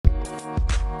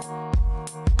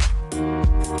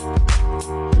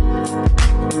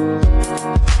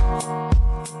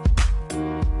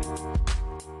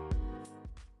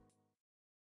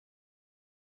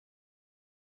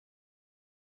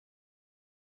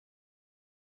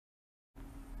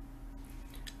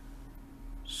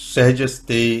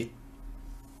Sahajaste,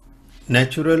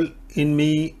 natural in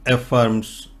me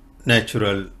affirms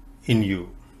natural in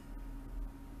you.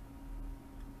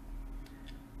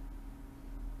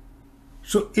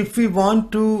 So if we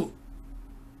want to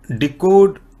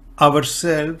decode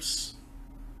ourselves,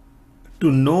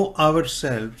 to know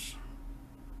ourselves,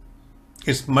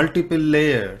 it's multiple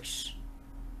layers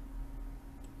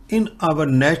in our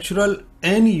natural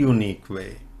and unique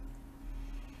way.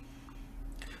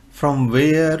 From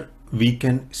where we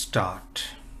can start.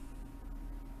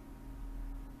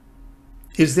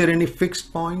 Is there any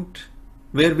fixed point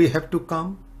where we have to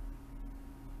come?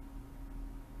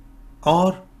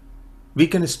 Or we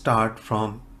can start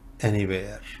from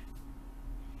anywhere?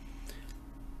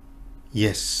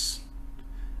 Yes,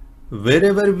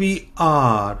 wherever we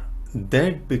are,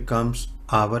 that becomes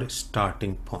our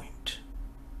starting point.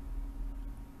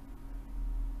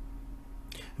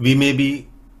 We may be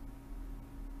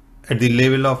at the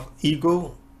level of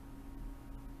ego,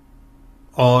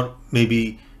 or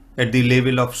maybe at the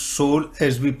level of soul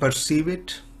as we perceive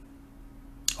it,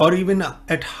 or even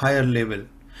at higher level.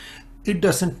 It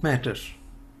doesn't matter.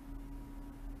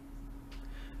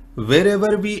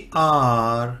 Wherever we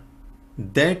are,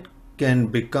 that can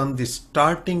become the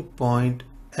starting point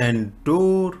and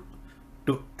door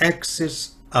to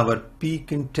access our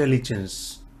peak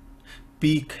intelligence,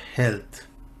 peak health.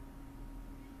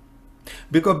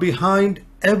 Because behind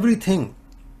everything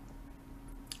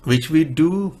which we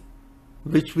do,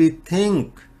 which we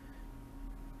think,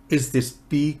 is this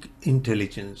peak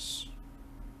intelligence.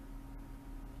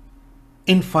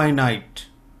 Infinite,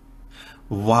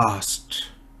 vast,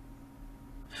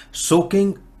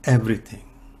 soaking everything.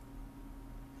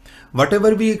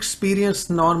 Whatever we experience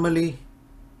normally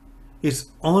is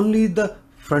only the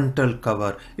frontal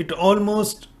cover. It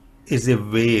almost is a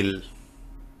veil.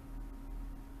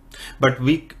 But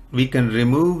we can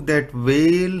remove that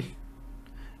veil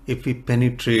if we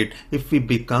penetrate, if we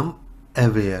become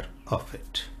aware of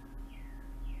it.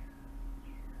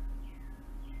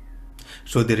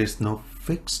 So there is no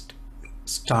fixed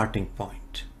starting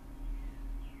point.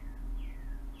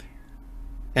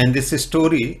 And this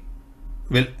story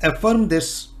will affirm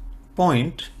this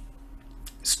point.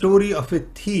 Story of a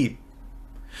thief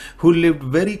who lived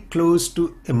very close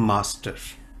to a master,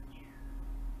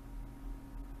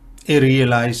 a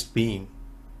realized being,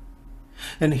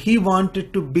 and he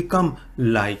wanted to become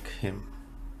like him.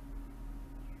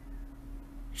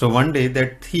 So one day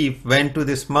that thief went to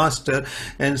this master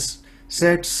and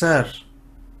said, "Sir,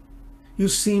 you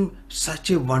seem such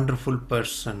a wonderful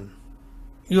person.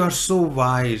 You are so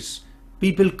wise.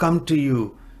 People come to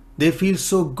you. They feel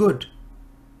so good.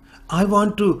 I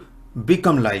want to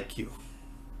become like you.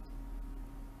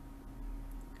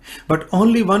 But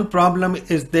only one problem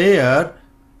is there,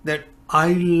 that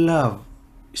I love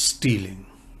stealing.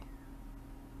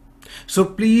 So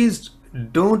please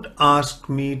don't ask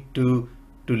me to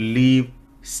leave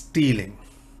stealing."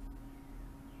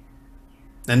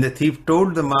 And the thief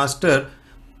told the master,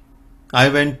 "I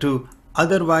went to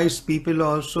other wise people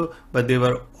also, but they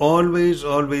were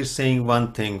always saying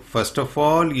one thing. First of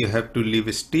all, you have to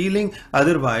leave stealing,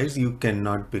 otherwise you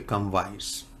cannot become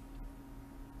wise."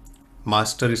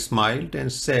 Master smiled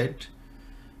and said,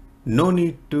 "No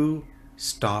need to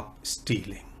stop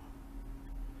stealing.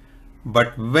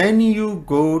 But when you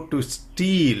go to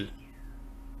steal,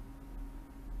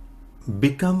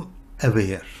 become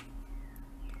aware.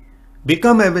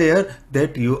 Become aware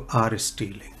that you are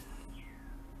stealing."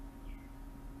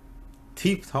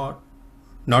 Thief thought,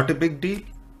 not a big deal.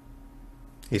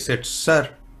 He said, "Sir,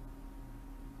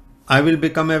 I will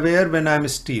become aware when I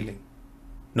am stealing.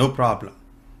 No problem."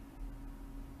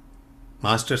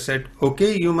 Master said, "Okay,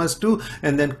 you must do,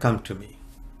 and then come to me."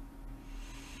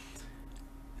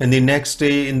 And the next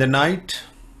day in the night,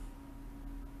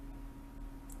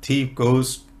 thief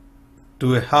goes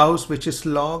to a house which is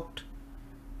locked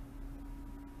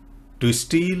to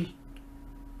steal,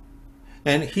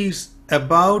 and he's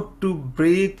about to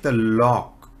break the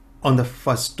lock on the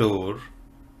first door,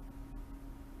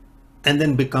 and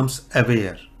then becomes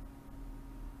aware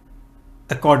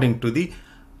according to the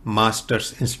master's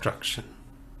instruction.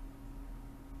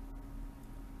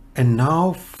 And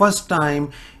now, first time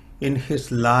in his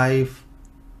life,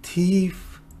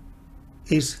 thief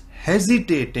is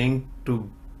hesitating to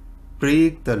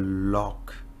break the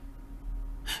lock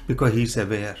because he's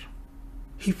aware.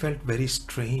 He felt very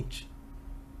strange,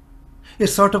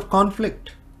 a sort of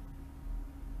conflict.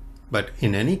 But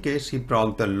in any case, he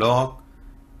broke the lock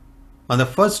on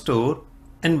the first door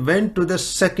and went to the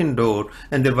second door,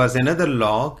 and there was another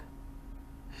lock.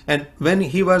 And when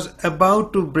he was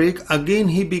about to break, again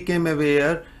he became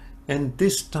aware And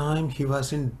this time he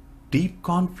was in deep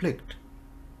conflict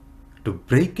to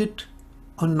break it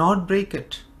or not break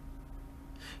it.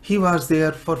 He was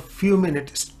there for few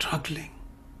minutes struggling.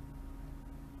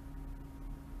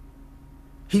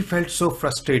 He felt so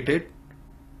frustrated,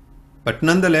 but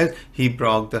nonetheless he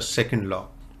broke the second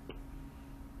lock.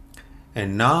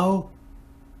 And now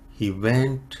he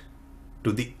went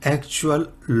to the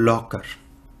actual locker,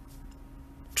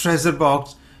 treasure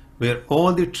box, where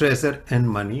all the treasure and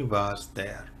money was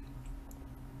there.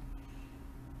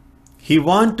 He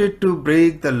wanted to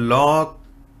break the lock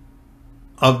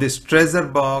of this treasure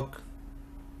box,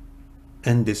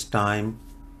 and this time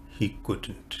he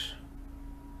couldn't.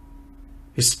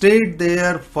 He stayed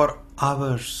there for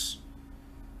hours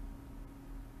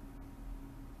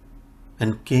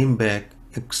and came back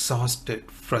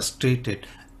exhausted, frustrated,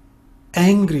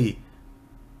 angry,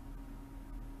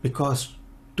 because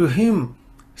to him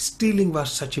stealing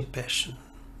was such a passion.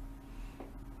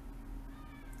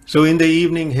 So in the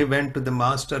evening he went to the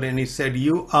master and he said,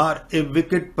 "You are a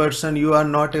wicked person, you are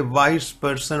not a wise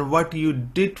person. What you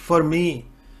did for me?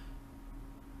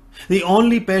 The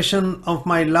only passion of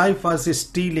my life was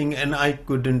stealing, and I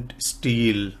couldn't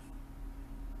steal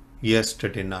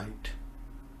yesterday night."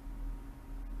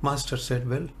 Master said,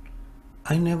 "Well,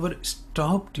 I never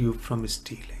stopped you from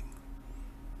stealing.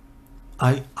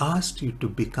 I asked you to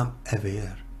become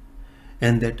aware,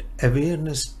 and that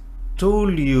awareness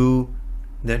told you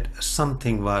that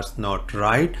something was not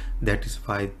right. That is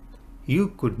why you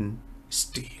couldn't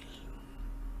steal."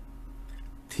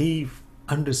 Thief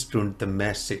understood the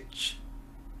message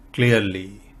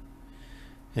clearly,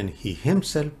 and he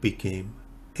himself became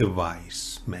a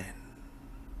wise man.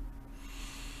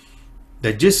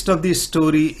 The gist of this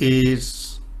story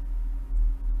is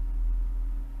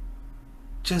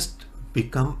just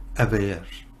become aware.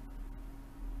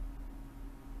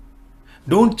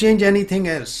 Don't change anything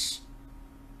else.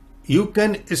 You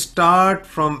can start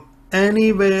from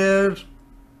anywhere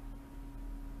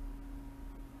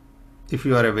if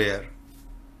you are aware,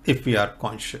 if we are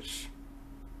conscious.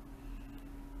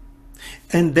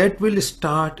 And that will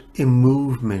start a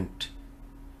movement,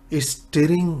 a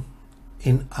stirring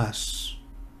in us.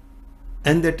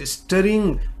 And that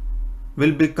stirring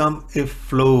will become a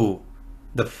flow,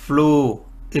 the flow,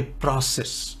 a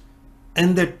process.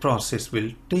 And that process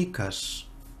will take us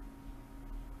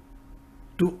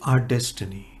to our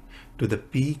destiny, to the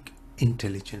peak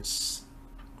intelligence.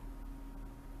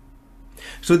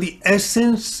 So the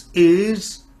essence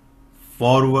is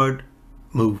forward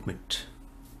movement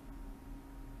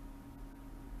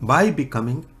by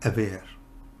becoming aware.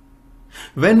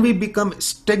 When we become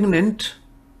stagnant,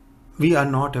 we are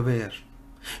not aware.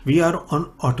 We are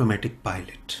on automatic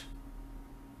pilot.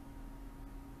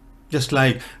 Just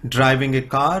like driving a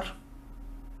car,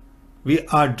 we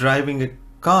are driving a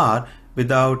car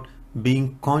without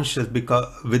being conscious,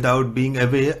 without being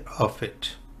aware of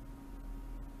it.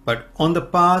 But on the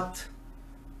path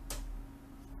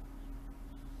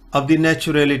of the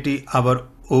naturality, our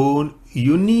own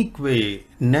unique way,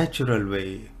 natural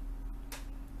way,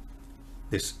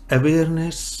 this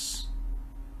awareness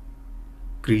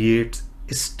creates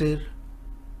stir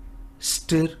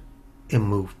a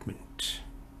movement.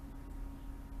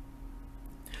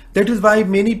 That is why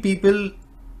many people,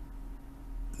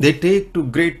 they take to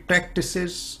great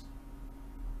practices,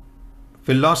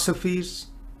 philosophies,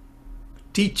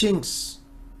 teachings,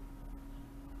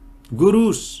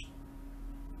 gurus.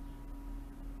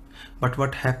 But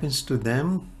what happens to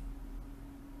them?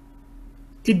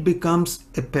 It becomes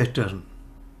a pattern.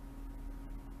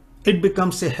 It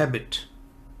becomes a habit.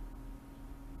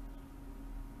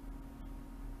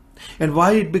 And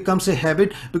why it becomes a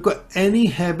habit? Because any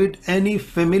habit, any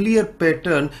familiar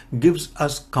pattern gives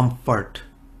us comfort.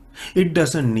 It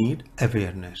doesn't need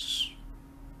awareness.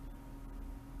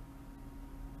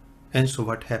 And so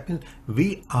what happens?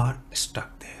 We are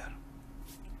stuck there.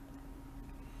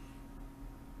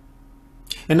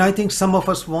 And I think some of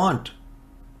us want,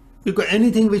 because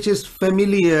anything which is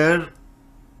familiar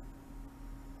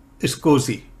is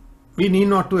cozy. We need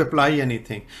not to apply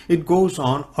anything. It goes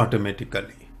on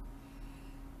automatically.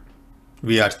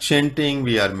 We are chanting,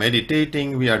 we are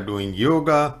meditating, we are doing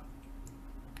yoga,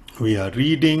 we are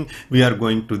reading, we are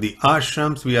going to the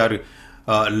ashrams, we are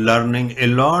learning a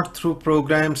lot through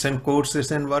programs and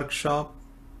courses and workshops,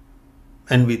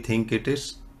 and we think it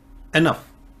is enough.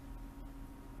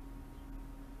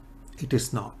 It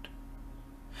is not.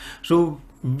 So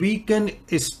we can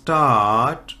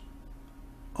start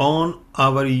on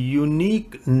our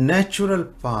unique natural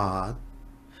path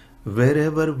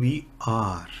wherever we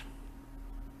are,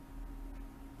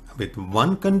 with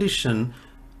one condition: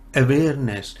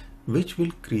 awareness. which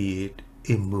will create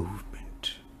a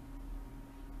movement.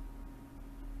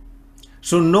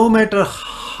 So no matter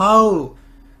how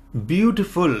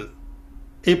beautiful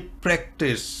a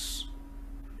practice,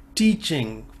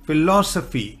 teaching,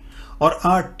 philosophy or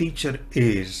art teacher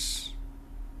is,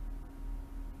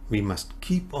 we must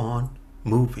keep on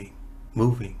moving,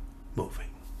 moving, moving.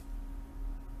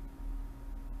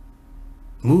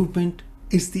 Movement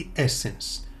is the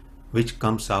essence which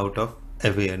comes out of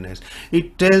awareness.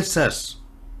 It tells us,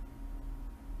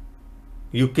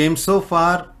 you came so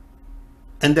far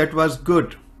and that was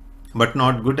good, but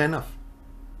not good enough.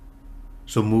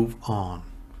 So move on.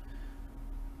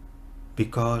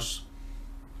 Because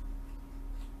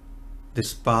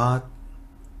this path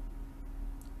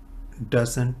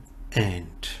doesn't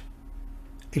end.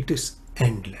 It is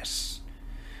endless.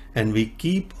 And we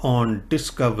keep on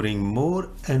discovering more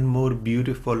and more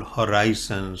beautiful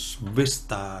horizons,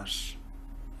 vistas,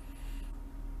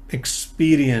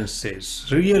 experiences,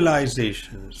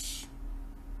 realizations,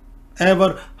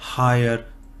 ever higher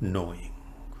knowing.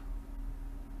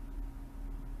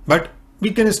 But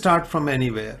we can start from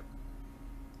anywhere,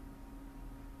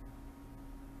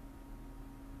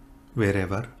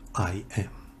 wherever I am.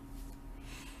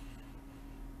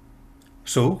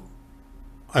 So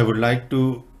I would like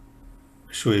to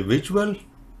show a visual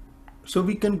so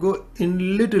we can go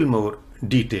in little more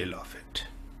detail of it.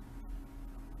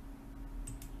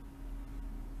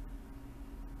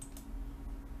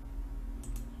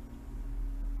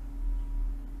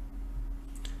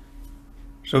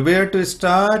 So where to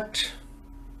start?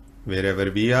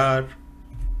 Wherever we are.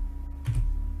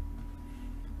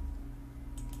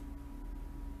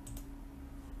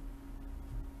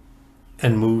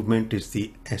 And movement is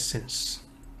the essence.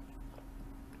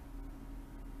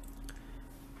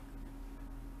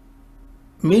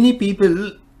 Many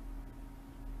people,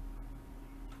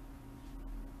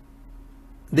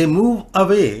 they move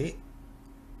away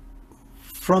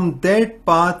from that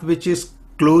path which is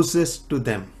closest to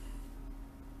them.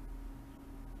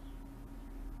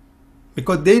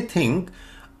 Because they think,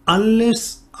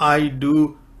 unless I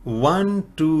do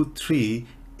 1, 2, 3,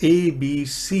 A, B,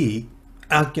 C,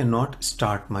 I cannot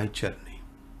start my journey.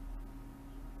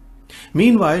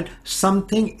 Meanwhile,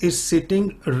 something is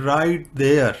sitting right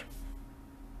there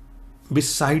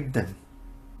beside them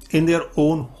in their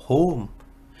own home,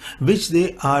 which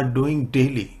they are doing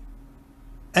daily,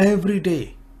 every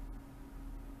day.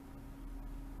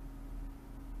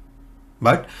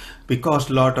 But because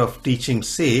a lot of teachings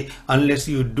say, unless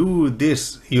you do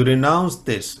this, you renounce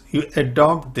this, you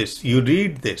adopt this, you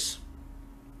read this,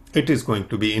 it is going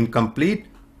to be incomplete.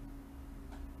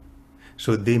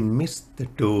 So they miss the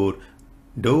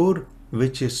door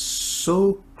which is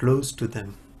so close to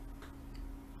them.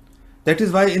 That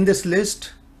is why in this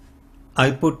list,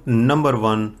 I put number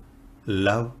 1,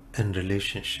 love and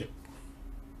relationship.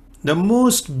 The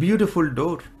most beautiful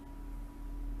door.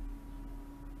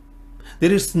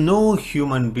 There is no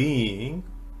human being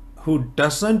who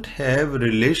doesn't have a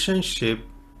relationship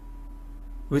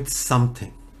with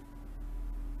something.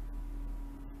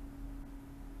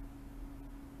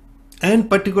 And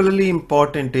particularly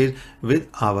important is with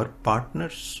our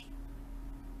partners,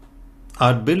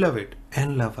 our beloved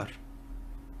and lover.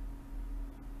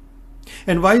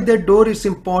 And why that door is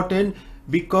important?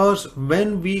 Because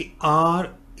when we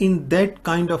are in that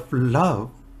kind of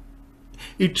love,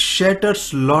 it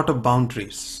shatters a lot of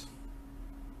boundaries.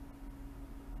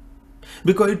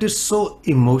 Because it is so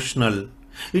emotional,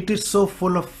 it is so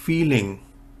full of feeling.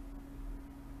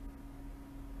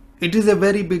 It is a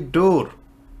very big door.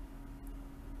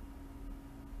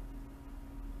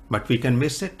 But we can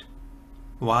miss it.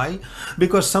 Why?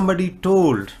 Because somebody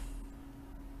told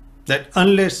that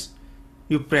unless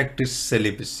you practice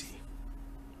celibacy,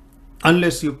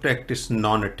 unless you practice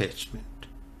non-attachment,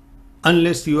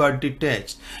 unless you are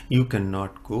detached, you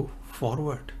cannot go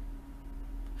forward.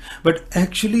 But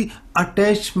actually,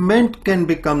 attachment can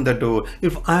become the door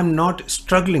if I am not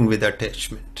struggling with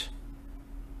attachment.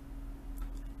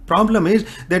 Problem is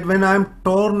that when I am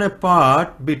torn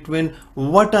apart between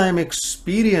what I am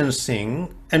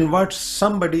experiencing and what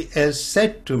somebody else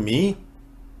said to me,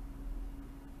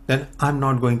 then I'm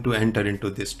not going to enter into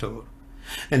this door.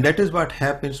 And that is what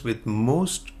happens with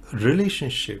most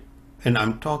relationship. And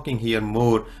I'm talking here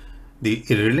more the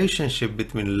relationship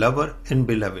between lover and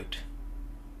beloved.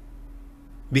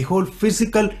 The whole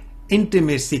physical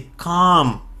intimacy,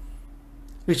 calm,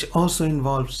 which also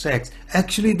involves sex.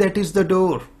 Actually, that is the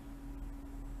door.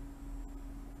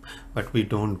 But we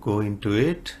don't go into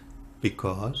it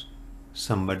because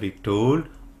somebody told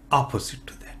opposite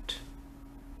to that.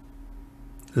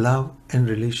 Love and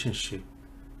relationship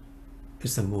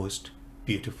is the most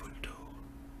beautiful door.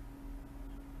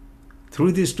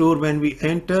 Through this door, when we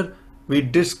enter, we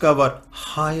discover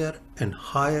higher and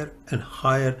higher and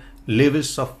higher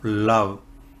levels of love.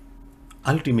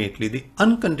 Ultimately, the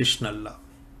unconditional love.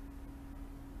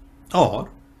 Or,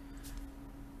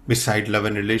 beside love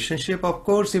and relationship, of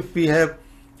course, if we have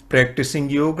practicing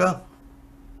yoga,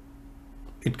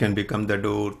 it can become the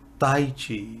door Tai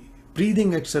Chi,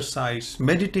 breathing exercise,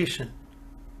 meditation.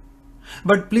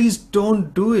 But please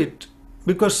don't do it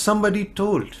because somebody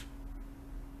told.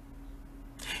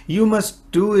 You must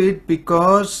do it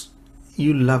because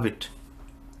you love it.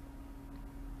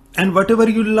 And whatever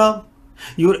you love,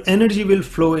 your energy will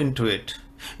flow into it.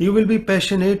 You will be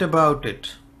passionate about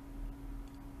it.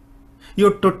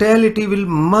 Your totality will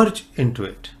merge into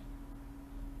it.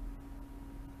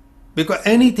 Because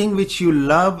anything which you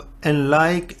love and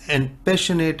like and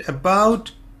passionate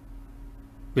about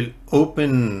will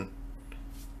open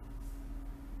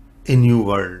a new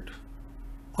world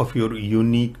of your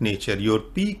unique nature, your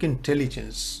peak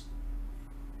intelligence.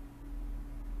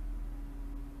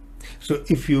 So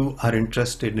if you are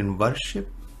interested in worship,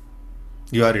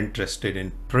 you are interested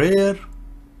in prayer,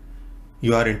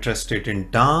 you are interested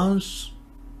in dance,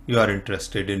 you are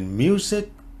interested in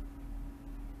music,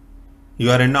 you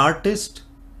are an artist,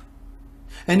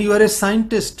 and you are a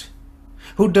scientist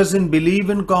who doesn't believe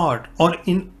in God or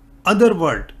in other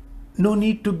world, no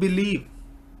need to believe.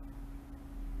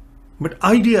 But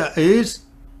idea is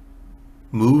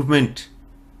movement.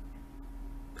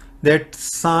 That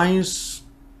science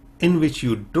in which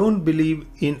you don't believe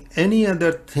in any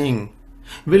other thing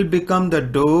will become the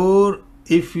door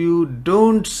if you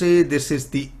don't say this is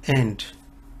the end.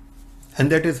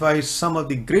 And that is why some of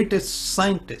the greatest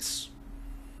scientists,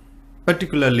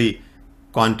 particularly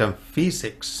quantum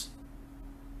physics,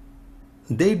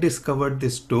 they discovered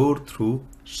this door through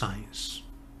science.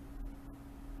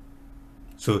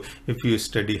 So if you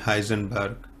study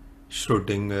Heisenberg,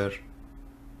 Schrödinger,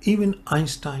 even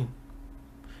Einstein,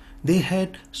 they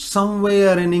had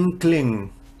somewhere an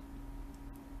inkling.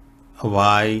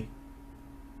 Why?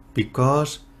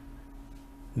 Because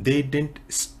they didn't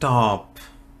stop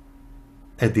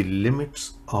at the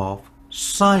limits of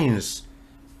science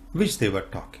which they were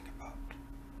talking about.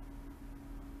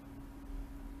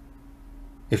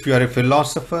 If you are a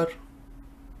philosopher,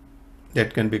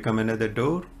 that can become another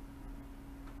door.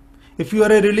 If you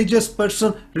are a religious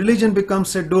person, religion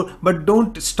becomes a door, but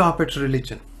don't stop at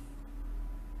religion.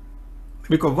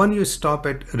 Because when you stop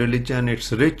at religion,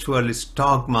 its ritual, its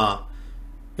dogma,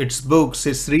 its books,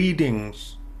 its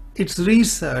readings, its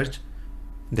research,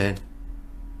 then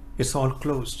it's all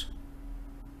closed.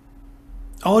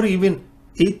 Or even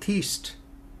atheist.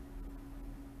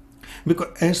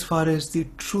 Because as far as the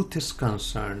truth is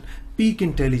concerned, peak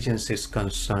intelligence is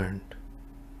concerned,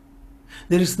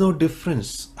 there is no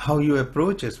difference how you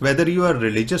approach it, whether you are a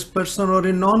religious person or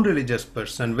a non-religious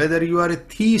person, whether you are a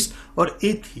theist or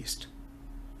atheist.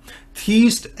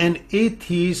 Theist and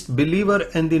atheist, believer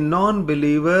and the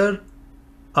non-believer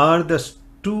are the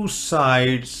two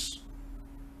sides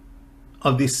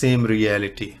of the same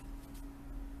reality.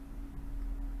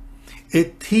 A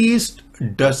theist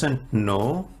doesn't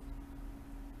know.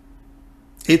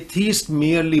 A theist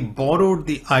merely borrowed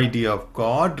the idea of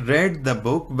God, read the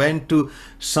book, went to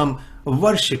some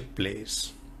worship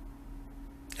place.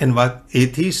 And what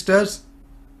atheist does?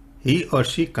 He or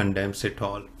she condemns it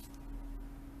all.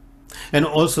 And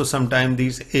also sometimes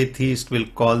these atheists will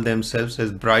call themselves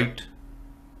as bright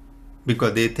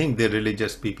because they think the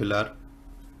religious people are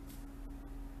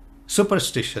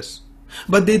superstitious.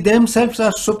 But they themselves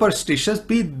are superstitious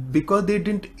because they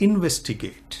didn't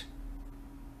investigate.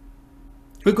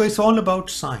 Because it's all about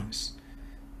science.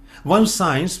 One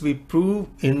science we prove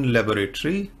in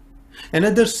laboratory,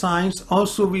 another science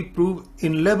also we prove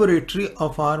in laboratory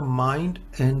of our mind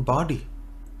and body.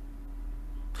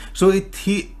 So a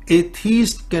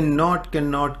theist cannot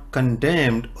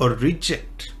condemn or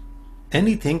reject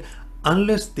anything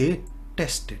unless they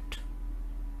test it,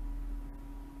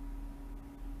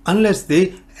 unless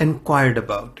they inquired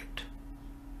about it.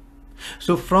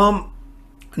 So from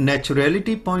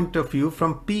naturality point of view,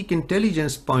 from peak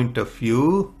intelligence point of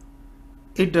view,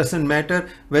 it doesn't matter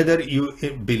whether you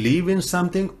believe in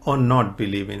something or not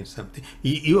believe in something.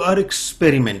 You are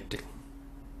experimenting.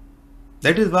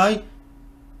 That is why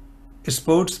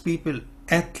sports people,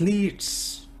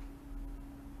 athletes,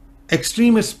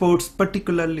 extreme sports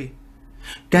particularly,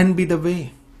 can be the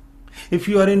way. If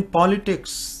you are in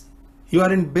politics, you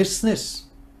are in business,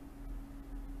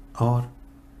 or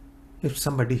if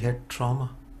somebody had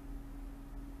trauma,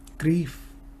 grief,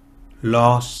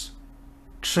 loss,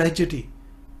 tragedy,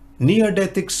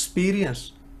 near-death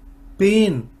experience,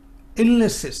 pain,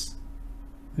 illnesses,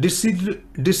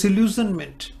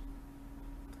 disillusionment.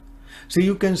 So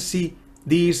you can see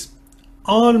these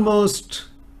almost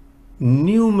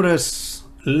numerous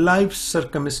life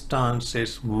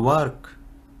circumstances, work,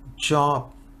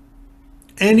 job,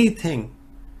 anything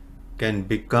can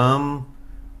become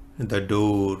the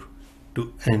door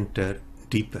to enter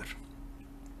deeper.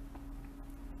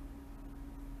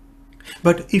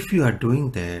 But if you are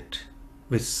doing that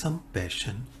with some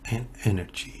passion and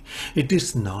energy, it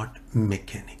is not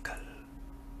mechanical.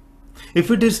 If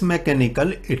it is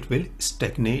mechanical, it will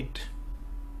stagnate.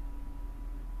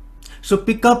 So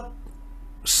pick up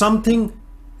something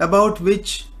about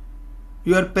which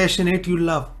you are passionate, you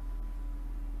love.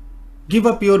 Give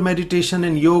up your meditation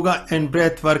and yoga and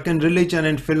breath work and religion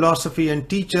and philosophy and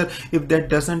teacher if that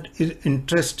doesn't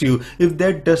interest you, if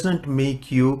that doesn't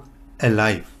make you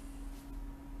alive.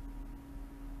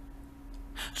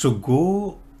 So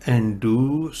go and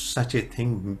do such a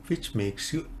thing which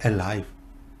makes you alive.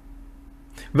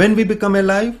 When we become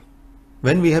alive,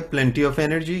 when we have plenty of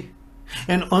energy,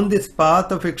 and on this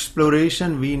path of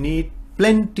exploration, we need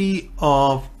plenty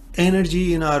of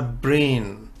energy in our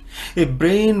brain. A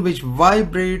brain which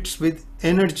vibrates with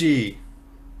energy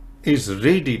is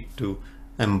ready to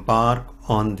embark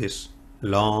on this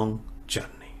long journey.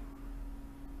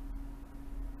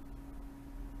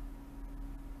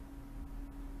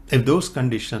 If those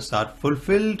conditions are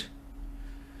fulfilled,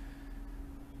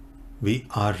 we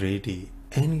are ready,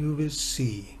 and you will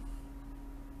see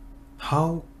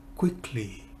how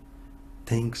quickly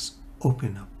things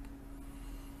open up,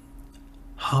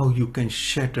 how you can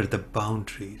shatter the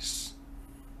boundaries,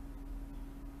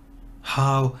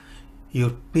 how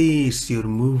your pace, your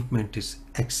movement is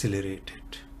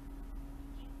accelerated.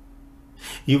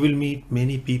 You will meet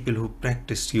many people who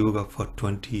practiced yoga for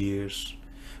 20 years,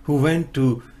 who went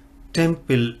to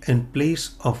temple and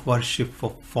place of worship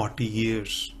for 40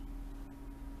 years,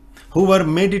 who were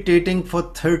meditating for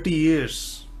 30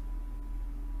 years.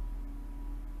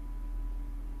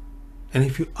 And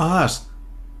if you ask,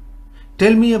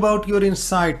 tell me about your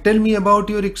insight, tell me about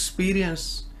your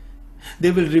experience,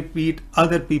 they will repeat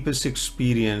other people's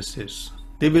experiences.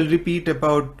 They will repeat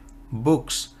about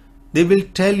books. They will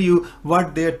tell you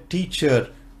what their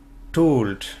teacher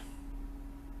told,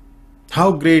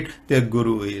 how great their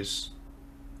guru is,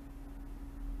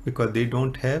 because they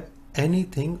don't have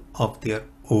anything of their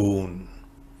own.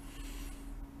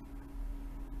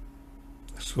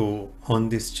 So on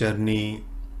this journey,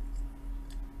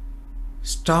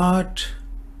 start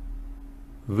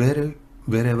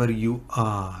wherever you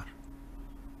are,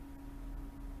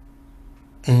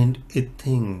 and a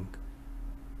thing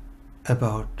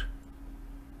about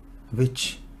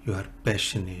which you are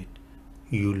passionate,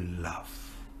 you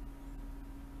love,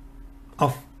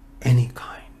 of any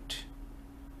kind.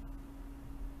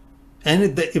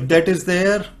 And if that is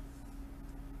there,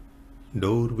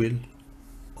 door will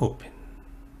open.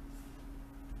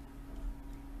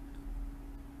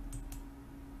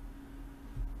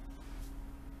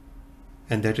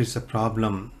 And that is a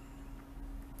problem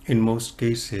in most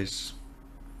cases,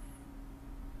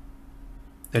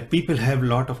 that people have a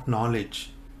lot of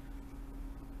knowledge.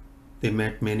 They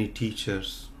met many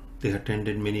teachers, they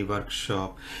attended many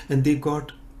workshops, and they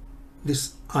got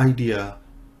this idea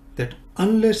that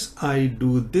unless I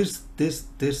do this,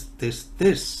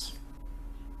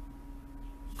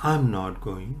 I'm not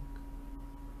going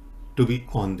to be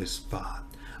on this path.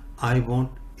 I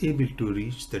won't be able to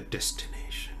reach the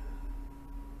destination.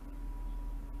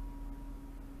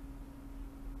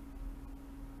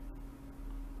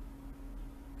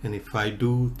 And if I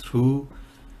do through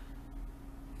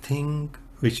thing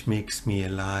which makes me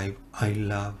alive, I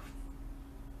love,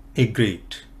 a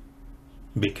great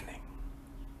beginning.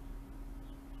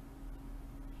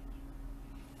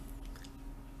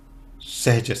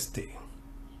 Sahajasti.